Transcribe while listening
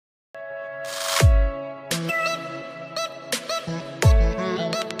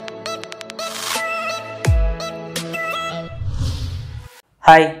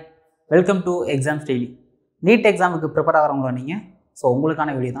Hi, welcome to Exams Daily. NEET எக்ஸாமுக்கு prepare ஆகிறவங்களா நீங்கள்? So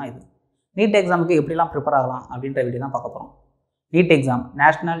உங்களுக்கான வீடியோ தான் இது. NEET எக்ஸாமுக்கு எப்படிலாம் ப்ரிப்பேர் ஆகலாம் அப்படின்ற வீடியோ தான் பார்க்க போகிறோம். NEET exam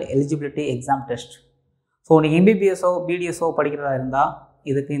national eligibility exam test. So நீங்கள் MBBSஓ BDSஓ படிக்கிறதா இருந்தால்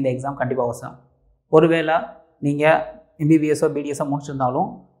இதுக்கு இந்த எக்ஸாம் கண்டிப்பாக அவசியம். ஒருவேளை நீங்கள் MBBSஓ BDSஓ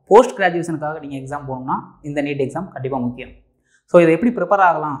முடிச்சிருந்தாலும் போஸ்ட் கிராஜுவேஷனுக்காக நீங்கள் எக்ஸாம் போகணும்னா இந்த NEET எக்ஸாம் கண்டிப்பாக முக்கியம். ஸோ இதை எப்படி ப்ரிப்பேர்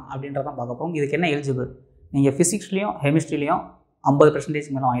ஆகலாம் அப்படின்றதான் பார்க்க போகிறோம். இதுக்கு என்ன எலிஜிபிள்? நீங்கள் ஃபிசிக்ஸ்லேயும் கெமிஸ்ட்ரிலையும் 50%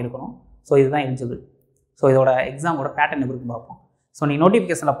 மேலே வாங்கியிருக்கணும். ஸோ இதுதான் எலிஜிபிள். ஸோ இதோட எக்ஸாமோட பேட்டர்ன் எப்படி இருக்குன்னு பார்ப்போம். ஸோ நீங்கள்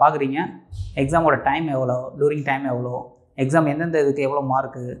நோட்டிஃபிகேஷனில் பார்க்குறீங்க எக்ஸாமோட டைம் எவ்வளோ, டூரிங் டைம் எவ்வளோ, எக்ஸாம் எந்தெந்த இதுக்கு எவ்வளோ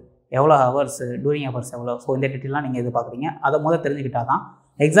மார்க்கு, எவ்வளோ ஹவர்ஸு, டூரிங் ஹவர்ஸ் எவ்வளோ, ஸோ இந்த டீட்டெயிலாம் நீங்கள் இது பார்க்குறீங்க. அதை முதல் தெரிஞ்சுக்கிட்டால் தான்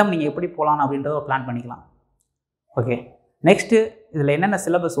எக்ஸாம் நீங்கள் எப்படி போகலாம் அப்படின்றத ஒரு பிளான் பண்ணிக்கலாம். ஓகே, நெக்ஸ்ட்டு இதில் என்னென்ன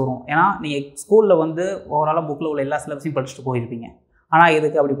சிலபஸ் வரும்? ஏன்னா நீங்கள் ஸ்கூலில் வந்து ஓவராலாக புக்கில் உள்ள எல்லா சிலபஸையும் படிச்சுட்டு போயிருப்பீங்க. ஆனால்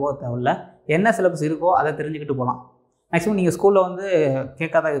இதுக்கு அப்படி போக தேவையில்ல. என்ன சிலபஸ் இருக்கோ அதை தெரிஞ்சுக்கிட்டு போகலாம். மேக்ஸிமம் நீங்கள் ஸ்கூலில் வந்து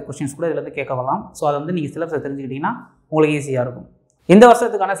கேட்காத கொஸ்டின்ஸ் கூட இதில் கேட்க வரலாம். ஸோ அதை வந்து நீங்கள் சிலபஸை தெரிஞ்சுக்கிட்டிங்கன்னா உங்களுக்கு ஈஸியாக இருக்கும். இந்த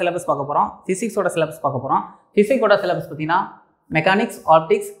வருஷத்துக்கான சிலபஸ் பார்க்க போகிறோம். ஃபிசிக்ஸோட சிலபஸ் பார்க்க போகிறோம். ஃபிசிக்ஸோட சிலபஸ் பார்த்தீங்கன்னா mechanics,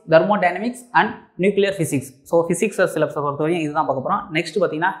 optics, thermodynamics and nuclear physics. So physics சிலபஸை பொறுத்தவரைக்கும் இதுதான் பார்க்க போகிறோம். நெக்ஸ்ட்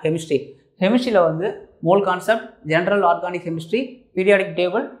பார்த்தீங்கன்னா கெமிஸ்ட்ரியில் வந்து mole concept, general organic chemistry, periodic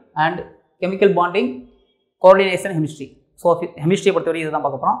table and chemical bonding, coordination chemistry. So கெமிஸ்ட்ரியை பொறுத்தவரைக்கும் இதுதான்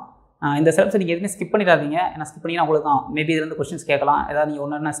பார்க்க போகிறோம். இந்த சிலபஸ் நீங்கள் எதுவுமே ஸ்கிப் பண்ணிடாதீங்க. ஏன்னா ஸ்கிப் பண்ணிங்கன்னா உங்களுக்கு தான் மேபி இதுலேருந்து கொஸ்டின்ஸ் கேட்கலாம். ஏதாவது நீங்கள்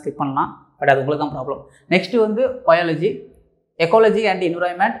ஒன்று ஸ்கிப் பண்ணலாம், பட் அது உங்களுக்கு தான் ப்ராப்ளம். நெக்ஸ்ட்டு வந்து biology, ecology and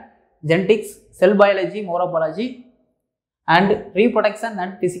environment, genetics, sell biology, மோரோபாலஜி and reproduction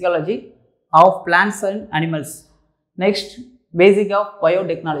and பிசிக்காலஜி of plants and animals. Next basic of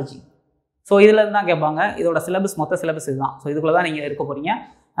biotechnology. So இதில் தான் கேட்பாங்க. இதோட சிலபஸ் மொத்த சிலபஸ் இதுதான். ஸோ இதுக்குள்ளே தான் நீங்கள் இருக்க போகிறீங்க.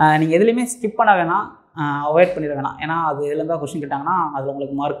 நீங்கள் எதுலேயுமே ஸ்கிப் பண்ண வேணாம், அவாய்ட் பண்ணிட வேணாம். ஏன்னா அது இதுலேருந்து தான் கொஸ்டின் கேட்டாங்கன்னா அதில்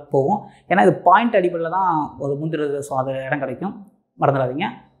உங்களுக்கு மார்க் போகும். ஏன்னா இது பாயிண்ட் அடிப்படையில் தான் அது முந்திருது. ஸோ அது இடம் கிடைக்கும், மறந்துடாதீங்க.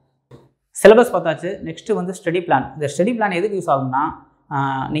 சிலபஸ் பார்த்தாச்சு. நெக்ஸ்ட்டு வந்து ஸ்டடி பிளான். இந்த ஸ்டடி பிளான் எதுக்கு யூஸ் ஆகும்னா,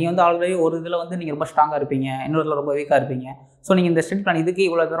 நீங்கள் வந்து ஆல்ரெடி ஒரு இதில் வந்து நீங்கள் ரொம்ப ஸ்ட்ராங்காக இருப்பீங்க, இன்னொரு இதில் ரொம்ப வீக்காக இருப்பீங்க. ஸோ நீங்கள் இந்த ஸ்டடி பிளான் இதுக்கு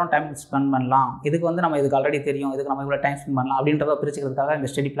இவ்வளோ தூரம் டைம் ஸ்பெண்ட் பண்ணலாம், இதுக்கு வந்து நம்ம இதுக்கு ஆல்ரெடி தெரியும், இதுக்கு நம்ம இவ்வளோ டைம் ஸ்பெண்ட் பண்ணலாம் அப்படின்றத பிரிச்சுக்கிறதுக்காக இந்த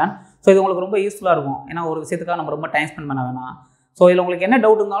ஸ்டடி பிளான். ஸோ இது உங்களுக்கு ரொம்ப யூஸ்ஃபுல்லாக இருக்கும். ஏன்னா ஒரு விஷயத்துக்காக நம்ம ரொம்ப டைம் ஸ்பெண்ட் பண்ண வேணாம். ஸோ இதில் உங்களுக்கு என்ன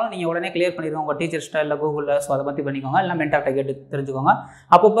டவுட் இருந்தாலும் நீங்கள் உடனே கிளியர் பண்ணிடுவோம் உங்கள் டீச்சர்ஸ்ட்டை இல்லை கூகுளில். ஸோ அதை பற்றி பண்ணிக்கோங்க, இல்லை மென்டார்ட்ட கேட்டு தெரிஞ்சுக்கோங்க.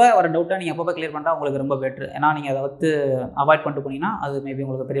 அப்பப்போ வர டவுட்டை நீங்கள் அப்பப்போ கிளியர் பண்ணிட்டா உங்களுக்கு ரொம்ப பெட்ரு. ஏன்னா நீங்கள் அதை வந்து அவாய்ட் பண்ணிட்டு போனீங்கன்னா அது மேபி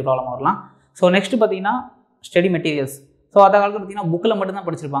உங்களுக்கு பெரிய ப்ராப்ளம் வரலாம். ஸோ நெக்ஸ்ட்டு பார்த்தீங்கன்னா ஸ்டடி மெட்டீரியல்ஸ். ஸோ அந்த காலத்தில் பார்த்தீங்கன்னா புக்கில் மட்டும்தான்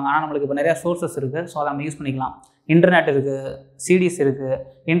படிச்சிருப்பாங்க. ஆனால் நம்மளுக்கு இப்போ நிறையா சோர்ஸஸ் இருக்குது. ஸோ அதை நம்ம யூஸ் பண்ணிக்கலாம். இன்டர்நெட் இருக்குது, சிடிஸ் இருக்குது,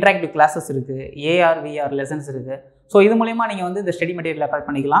 இன்ட்ராக்டிவ் கிளாஸஸ் இருக்குது, AR/VR லெசன்ஸ் இருக்குது. ஸோ இது மூலிமா நீங்கள் வந்து இந்த ஸ்டடி மெட்டீரியல் அப்ளை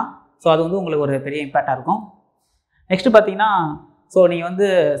பண்ணிக்கலாம். ஸோ அது வந்து உங்களுக்கு ஒரு பெரிய இம்பேக்டாக இருக்கும். நெக்ஸ்ட்டு பார்த்தீங்கன்னா, ஸோ நீங்கள் வந்து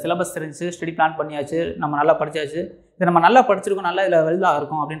சிலபஸ் தெரிஞ்சு ஸ்டடி பிளான் பண்ணியாச்சு, நம்ம நல்லா படித்தாச்சு. இது நம்ம நல்லா படிச்சிருக்கோம், நல்லா இதில் வெல்தாக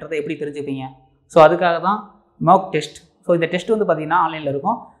இருக்கும் அப்படின்றத எப்படி தெரிஞ்சுப்பீங்க? ஸோ அதுக்காக தான் மார்க் டெஸ்ட். ஸோ இந்த டெஸ்ட் வந்து பார்த்தீங்கன்னா ஆன்லைனில்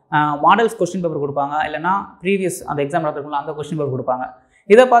இருக்கும். மாடல்ஸ் கொஸ்டின் பேப்பர் கொடுப்பாங்க, இல்லைனா ப்ரீவியஸ் அந்த எக்ஸாம் நடத்துறதுக்குள்ள அந்த கொஸ்டின் பேப்பர் கொடுப்பாங்க.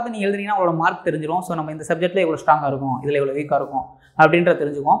 இதை பார்த்து நீங்கள் எழுதுனீங்கன்னா உங்களோட மார்க் தெரிஞ்சிடும். ஸோ நம்ம இந்த சப்ஜெக்ட்டில் இவ்வளோ ஸ்ட்ராங்காக இருக்கும், இதில் இவ்வளோ வீக்காக இருக்கும் அப்படின்றத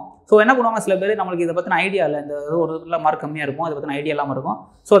தெரிஞ்சுக்கும். ஸோ என்ன பண்ணுவாங்க, சில பேர் நம்மளுக்கு இதை பற்றின ஐடியா இல்லை, இந்த ஒரு இதில் மார்க் கம்மியாக இருக்கும், அதை பற்றின ஐடியா இல்லாமல் இருக்கும்.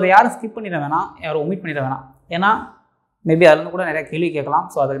 ஸோ அதை யாரும் ஸ்கிப் பண்ணிட வேணாம், யாரும் ஒமிட் பண்ணிட வேணாம். ஏன்னா மேபி அதுலேருந்து கூட நிறைய கேள்வி கேட்கலாம்.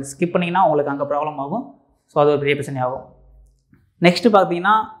 ஸோ அதை ஸ்கிப் பண்ணிங்கன்னா உங்களுக்கு அங்கே ப்ராப்ளம் ஆகும். ஸோ அது ஒரு பெரிய பிரச்சனை ஆகும். நெக்ஸ்ட்டு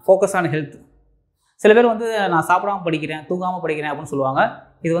பார்த்தீங்கன்னா ஃபோக்கஸ் ஆன் ஹெல்த். சில பேர் வந்து நான் சாப்பிடாமல் படிக்கிறேன், தூங்காமல் படிக்கிறேன் அப்படின்னு சொல்லுவாங்க.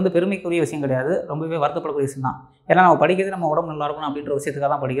 இது வந்து பெருமைக்குரிய விஷயம் கிடையாது, ரொம்பவே வருத்தப்படக்கூடிய விஷயம் தான். ஏன்னா நம்ம படிக்கிறது நம்ம உடம்பு நல்லா இருக்கணும் அப்படின்ற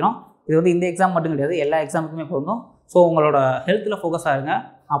விஷயத்துக்காக தான் படிக்கிறோம். இது வந்து இந்த எக்ஸாம் மட்டும் கிடையாது, எல்லா எக்ஸாமுக்குமே பொருந்தும். ஸோ உங்களோட ஹெல்த்தில் ஃபோக்கஸ் ஆகுங்க,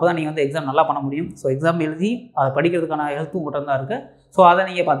 அப்போ தான் நீங்கள் வந்து எக்ஸாம் நல்லா பண்ண முடியும். ஸோ எக்ஸாம் எழுதி அதை படிக்கிறதுக்கான ஹெல்த்தும் உங்கள்கிட்ட தான் இருக்குது. ஸோ அதை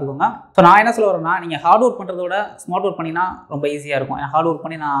நீங்கள் பார்த்துக்கோங்க. ஸோ நான் என்ன சொல்ல வரேன்னா, நீங்கள் ஹார்ட் ஒர்க் பண்ணுறத விட ஸ்மார்ட் ஒர்க் பண்ணினா ரொம்ப ஈஸியாக இருக்கும். ஏன்னா ஹார்ட் ஒர்க்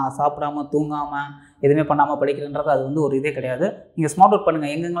பண்ணி நான் சாப்பிடாமல் தூங்காமல் எதுவுமே பண்ணாமல் படிக்கிறன்றது அது வந்து ஒரு இதே கிடையாது. நீங்கள் ஸ்மார்ட் ஒர்க்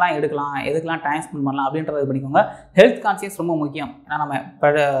பண்ணுங்கள், எங்கெங்கெல்லாம் எடுக்கலாம், எதுக்கெல்லாம் டைம் ஸ்பெண்ட் பண்ணலாம் அப்படின்றத பண்ணிக்கோங்க. ஹெல்த் கான்சியஸ் ரொம்ப முக்கியம். ஏன்னா நம்ம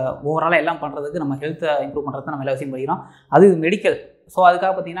ஓவராலாக எல்லாம் பண்ணுறதுக்கு நம்ம ஹெல்த்தை இம்ப்ரூவ் பண்ணுறதுக்கு நம்ம எல்லா விஷயம் படிக்கிறோம். அது மெடிக்கல். ஸோ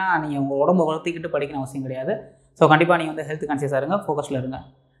அதுக்காக பார்த்தீங்கன்னா நீங்கள் உங்கள் உடம்பை வளர்த்திக்கிட்டு படிக்கணும் அவசியம் கிடையாது. ஸோ கண்டிப்பாக நீங்கள் வந்து ஹெல்த் கான்சியஸாக இருங்க, ஃபோக்கஸில் இருங்க.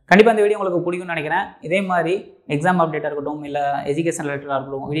 கண்டிப்பாக இந்த வீடியோ உங்களுக்கு பிடிக்கும்னு நினைக்கிறேன். இதே மாதிரி எக்ஸாம் அப்டேட்டாக இருக்கட்டும், இல்லை எஜுகேஷன் ரிலேட்டடாக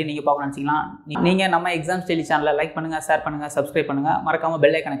இருக்கட்டும் வீடியோ நீங்கள் பார்க்கணும்னு நினச்சிங்கன்னா நீங்கள் நம்ம எக்ஸாம்ஸ் டெய்லி சேனலை லைக் பண்ணுங்கள், ஷேர் பண்ணுங்கள், சப்ஸ்கிரைப் பண்ணுங்கள், மறக்காமல்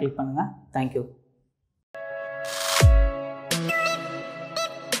பெல் ஐக்கானை கிளிக் பண்ணுங்கள். தேங்க்யூ.